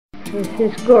This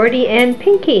is Gordy and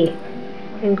Pinky.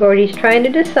 And Gordy's trying to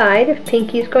decide if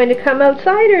Pinky's going to come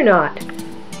outside or not.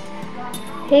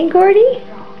 Hey Gordy,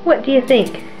 what do you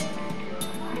think?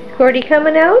 Gordy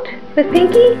coming out with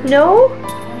Pinky? No?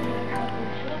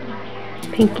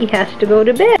 Pinky has to go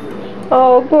to bed.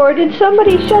 Oh, Gord, did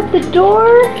somebody shut the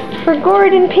door for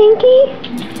Gord and Pinky?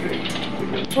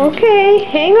 Okay,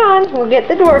 hang on. We'll get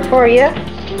the door for you.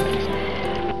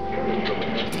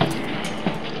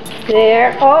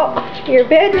 There. Oh, your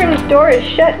bedroom's door is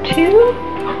shut too?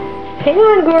 Hang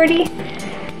on, Gordy.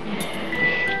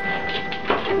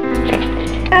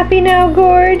 Happy now,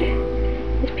 Gord?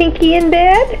 Is Pinky in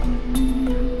bed?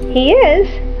 He is?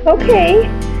 Okay.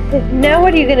 Now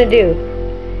what are you going to do?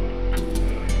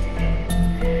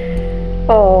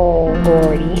 Oh,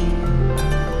 Gordy.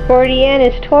 Gordy and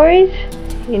his toys?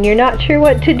 And you're not sure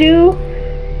what to do?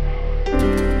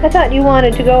 I thought you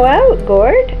wanted to go out,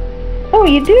 Gord. Oh,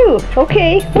 you do?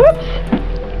 Okay. Whoops.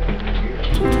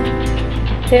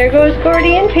 There goes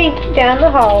Gordy and Pinky down the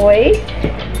hallway.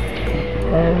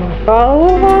 And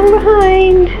follow along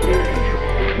behind.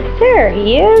 There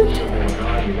he is.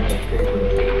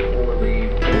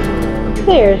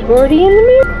 There's Gordy in the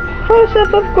mirror. Close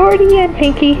up of Gordy and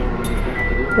Pinky,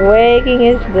 wagging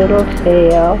his little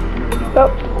tail.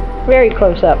 Oh, very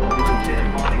close up.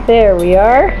 There we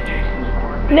are.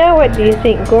 Now what do you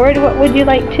think, Gord? What would you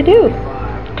like to do?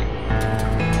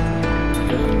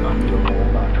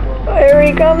 There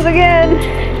he comes again.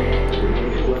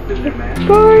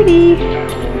 Gordy.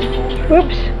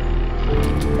 Whoops.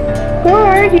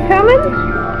 Gord, you coming?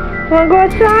 Wanna go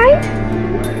outside?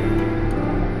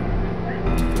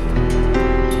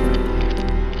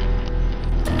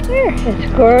 There, it's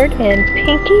Gord and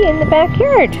Pinky in the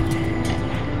backyard.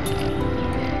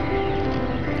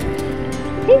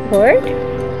 Hey, Gord.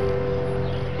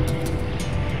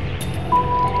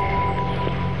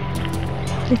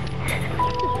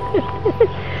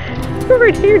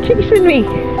 Gord, you're chasing me.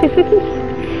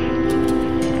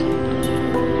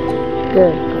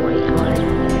 Good boy, Gord.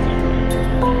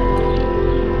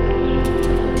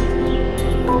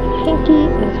 Pinky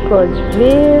is Gord's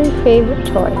very favorite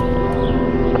toy.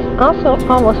 Also,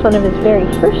 almost one of his very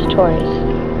first toys.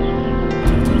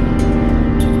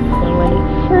 And when he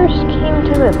first came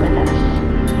to live with us.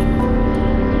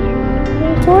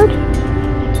 Hey, Gord?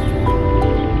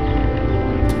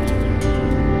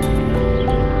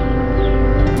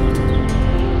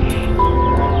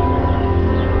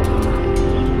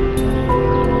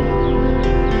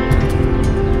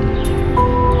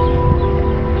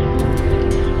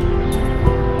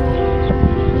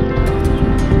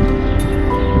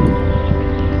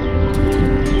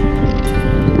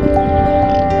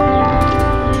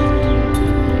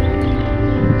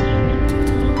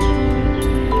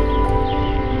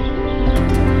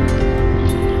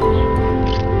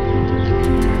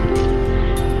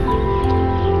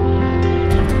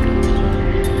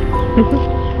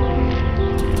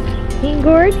 Hey,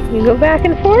 Gord, you go back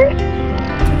and forth.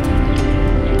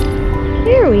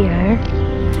 There we are.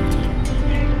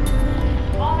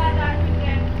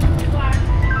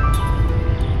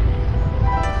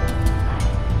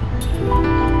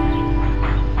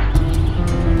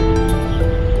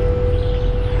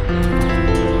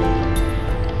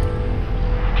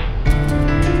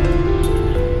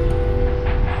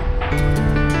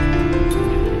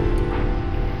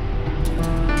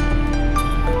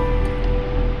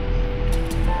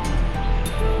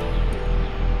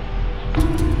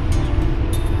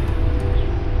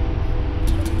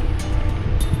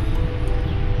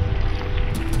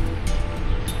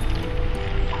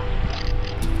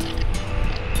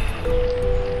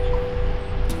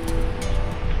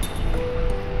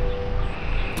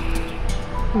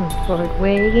 Gord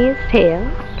wagging his tail.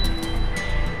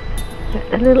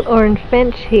 Got a little orange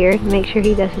bench here to make sure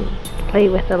he doesn't play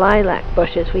with the lilac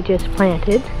bushes we just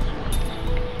planted.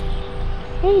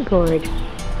 Hey, Gord.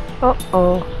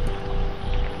 Uh-oh.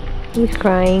 He's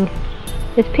crying.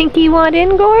 Does Pinky want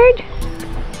in, Gord?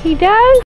 He does?